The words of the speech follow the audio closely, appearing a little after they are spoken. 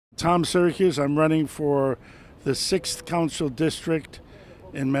Tom Siracuse. I'm running for the 6th Council District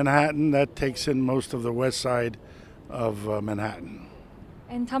in Manhattan. That takes in most of the west side of Manhattan.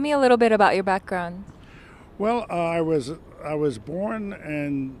 And tell me a little bit about your background. Well, I was born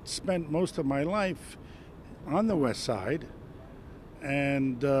and spent most of my life on the west side,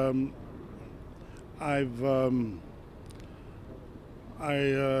 and I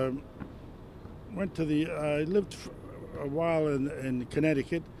lived for a while in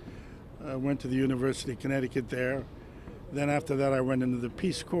Connecticut. Went to the University of Connecticut there. Then after that, I went into the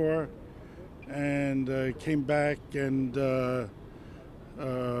Peace Corps and came back and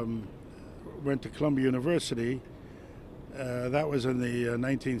went to Columbia University. That was in the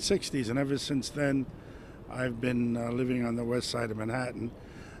 1960s, and ever since then, I've been living on the west side of Manhattan.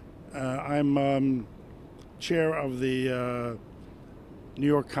 I'm chair of the New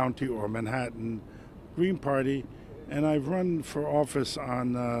York County or Manhattan Green Party, and I've run for office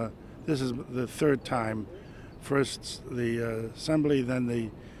on, this is the 3rd time, first the Assembly, then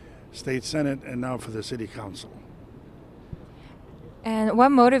the State Senate, and now for the City Council. And what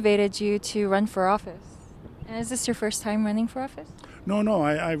motivated you to run for office? And is this your first time running for office? No,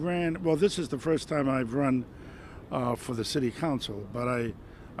 I ran, well, this is the first time I've run for the City Council, but I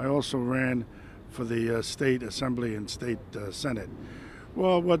also ran for the State Assembly and State Senate.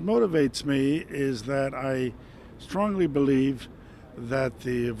 Well, what motivates me is that I strongly believe that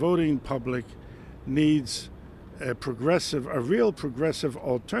the voting public needs a real progressive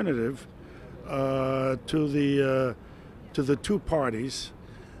alternative to the two parties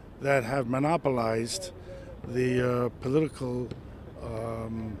that have monopolized the political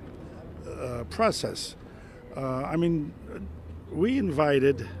process. I mean, we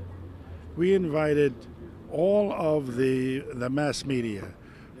invited all of the mass media,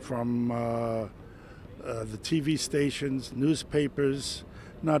 from the TV stations, newspapers.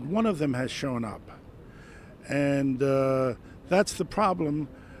 Not one of them has shown up. And that's the problem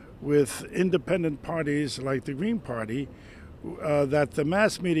with independent parties like the Green Party, that the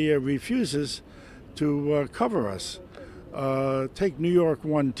mass media refuses to cover us. Take New York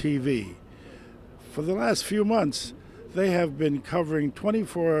One TV. For the last few months, they have been covering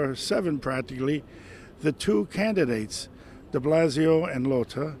 24/7 practically the two candidates, de Blasio and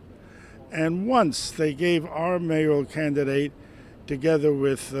Lota. And once they gave our mayoral candidate, together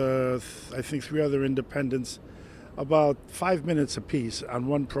with I think 3 other independents, about 5 minutes apiece on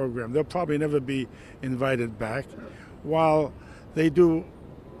one program. They'll probably never be invited back, while they do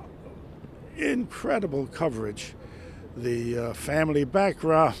incredible coverage, the family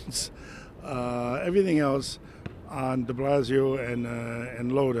backgrounds, everything else on de Blasio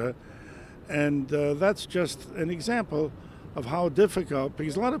and Lota. And that's just an example of how difficult,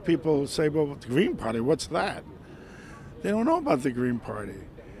 because a lot of people say, well, the Green Party, what's that? They don't know about the Green Party.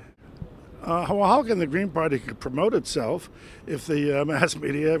 How can the Green Party promote itself if the mass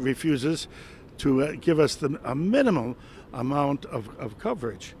media refuses to give us a minimal amount of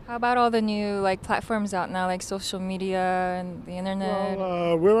coverage? How about all the new platforms out now, like social media and the internet?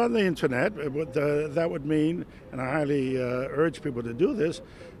 Well, we're on the internet. That would mean, and I highly urge people to do this,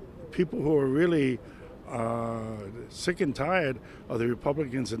 people who are really sick and tired of the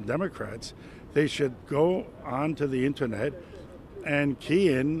Republicans and Democrats, they should go onto the internet and key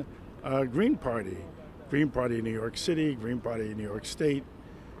in Green Party in New York City, Green Party in New York State,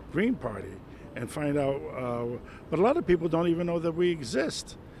 Green Party, and find out. But a lot of people don't even know that we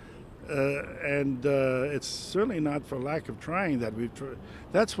exist, and it's certainly not for lack of trying that we've.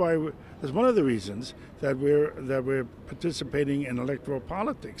 That's why that's one of the reasons that we're participating in electoral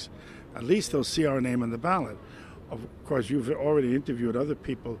politics. At least they'll see our name on the ballot. Of course, you've already interviewed other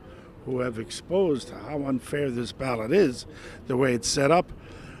people who have exposed how unfair this ballot is, the way it's set up.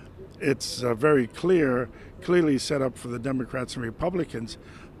 It's very clearly set up for the Democrats and Republicans,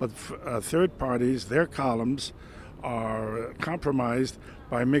 but third parties, their columns are compromised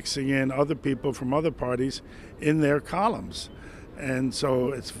by mixing in other people from other parties in their columns. And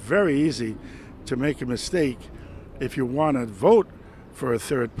so it's very easy to make a mistake if you want to vote for a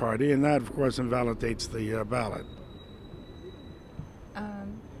third party, and that, of course, invalidates the ballot.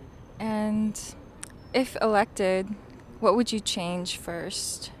 And if elected, what would you change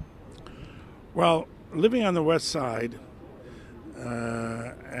first? Well, living on the west side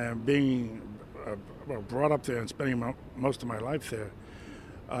and being brought up there and spending most of my life there,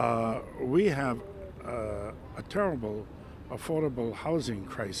 we have a terrible affordable housing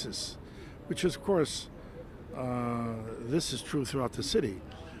crisis, which is, of course, this is true throughout the city.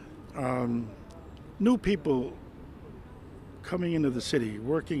 New people coming into the city,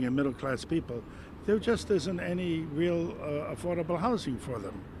 working and middle-class people, there just isn't any real affordable housing for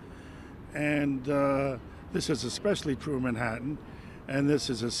them. And this is especially true in Manhattan, and this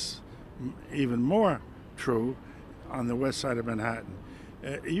is even more true on the west side of Manhattan.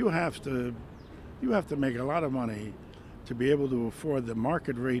 You have to make a lot of money to be able to afford the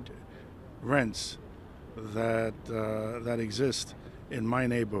market rate rents that exist in my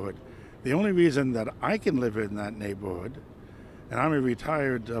neighborhood. The only reason that I can live in that neighborhood, and I'm a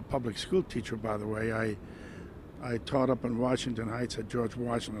retired public school teacher, by the way. I taught up in Washington Heights at George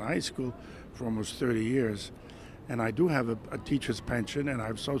Washington High School for almost 30 years. And I do have a teacher's pension and I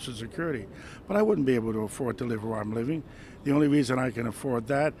have Social Security. But I wouldn't be able to afford to live where I'm living. The only reason I can afford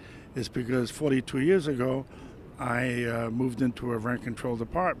that is because 42 years ago, I moved into a rent-controlled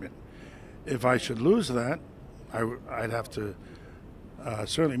apartment. If I should lose that, I'd have to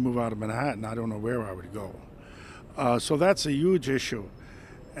certainly move out of Manhattan. I don't know where I would go. So that's a huge issue.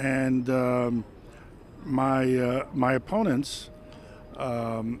 And my opponents,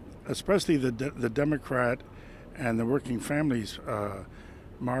 especially the Democrat and the Working Families,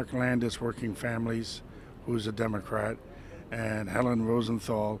 Mark Landis, Working Families, who's a Democrat, and Helen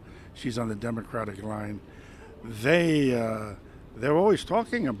Rosenthal, she's on the Democratic line. They're always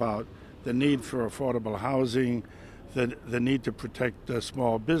talking about the need for affordable housing, the need to protect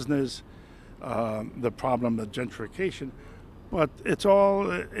small business, the problem of gentrification. But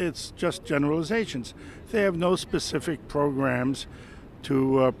it's just generalizations. They have no specific programs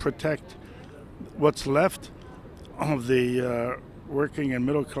to protect what's left of the working and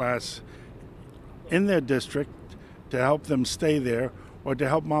middle class in their district, to help them stay there, or to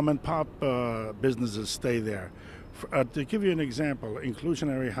help mom and pop businesses stay there. To give you an example,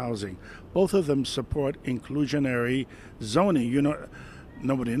 inclusionary housing. Both of them support inclusionary zoning. You know,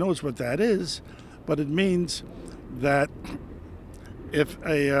 nobody knows what that is, but it means that if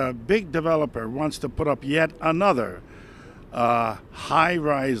a big developer wants to put up yet another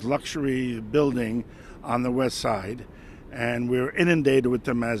high-rise luxury building on the west side, and we're inundated with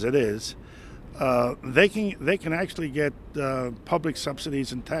them as it is, they can actually get public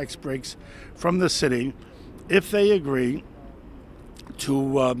subsidies and tax breaks from the city if they agree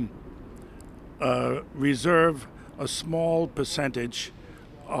to reserve a small percentage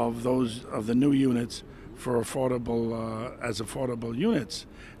of the new units for affordable units.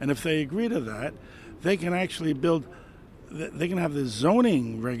 And if they agree to that, they can actually they can have the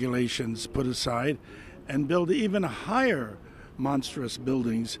zoning regulations put aside and build even higher monstrous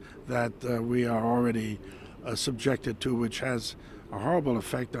buildings that we are already subjected to, which has a horrible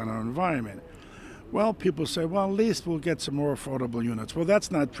effect on our environment. Well, people say, well, at least we'll get some more affordable units. Well,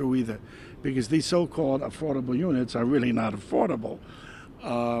 that's not true either, because these so-called affordable units are really not affordable.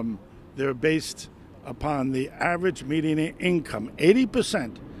 They're based upon the average median income,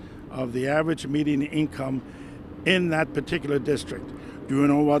 80% of the average median income in that particular district. Do you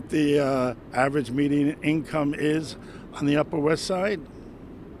know what the average median income is on the Upper West Side?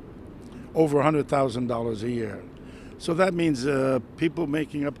 Over $100,000 a year. So that means people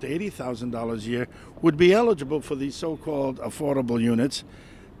making up to $80,000 a year would be eligible for these so-called affordable units.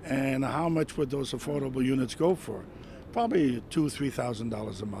 And how much would those affordable units go for? Probably $2,000,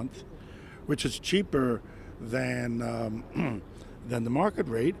 $3,000 a month, which is cheaper than the market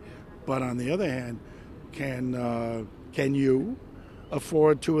rate. But on the other hand, can you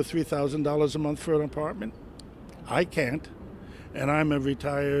afford $2,000 or $3,000 a month for an apartment? I can't, and I'm a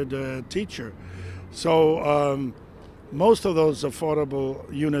retired teacher. So most of those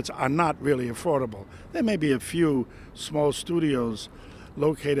affordable units are not really affordable. There may be a few small studios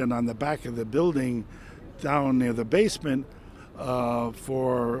located on the back of the building down near the basement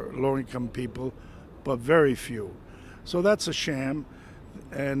for low-income people, but very few. So that's a sham,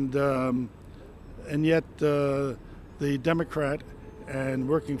 and yet the Democrat and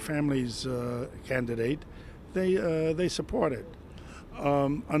Working Families candidate, they support it.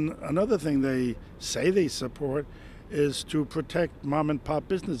 Another thing they say they support is to protect mom and pop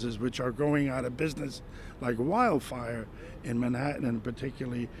businesses, which are going out of business like wildfire in Manhattan, and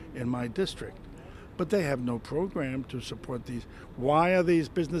particularly in my district. But they have no program to support these. Why are these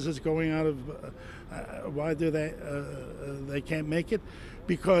businesses going out of? Why do they can't make it?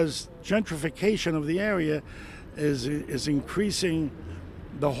 Because gentrification of the area is increasing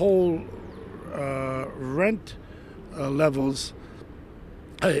the whole rent levels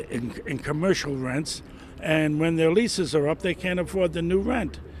in commercial rents, and when their leases are up, they can't afford the new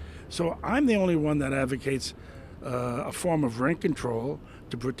rent. So I'm the only one that advocates a form of rent control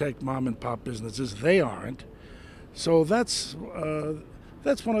to protect mom and pop businesses. They aren't. So that's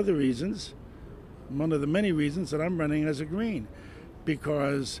one of the reasons, one of the many reasons that I'm running as a Green,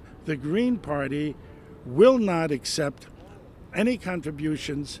 because the Green Party will not accept any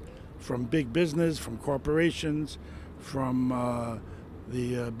contributions from big business, from corporations, from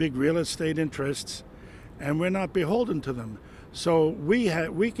the big real estate interests, and we're not beholden to them. So we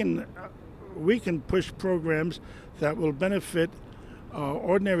can push programs that will benefit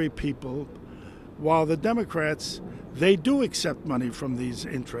ordinary people, while the Democrats, they do accept money from these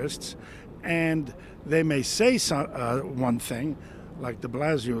interests, and they may say one thing, like de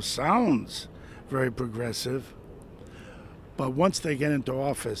Blasio sounds very progressive, but once they get into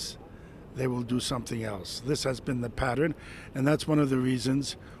office, they will do something else. This has been the pattern, and that's one of the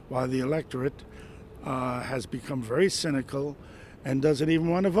reasons why the electorate has become very cynical and doesn't even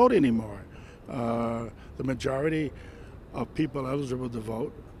want to vote anymore. The majority of people eligible to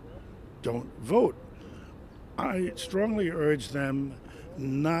vote don't vote. I strongly urge them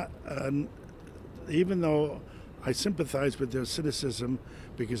not, even though I sympathize with their cynicism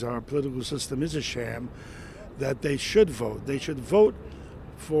because our political system is a sham, that they should vote. They should vote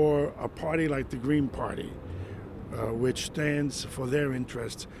for a party like the Green Party, which stands for their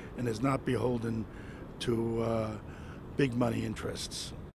interests and is not beholden to big money interests.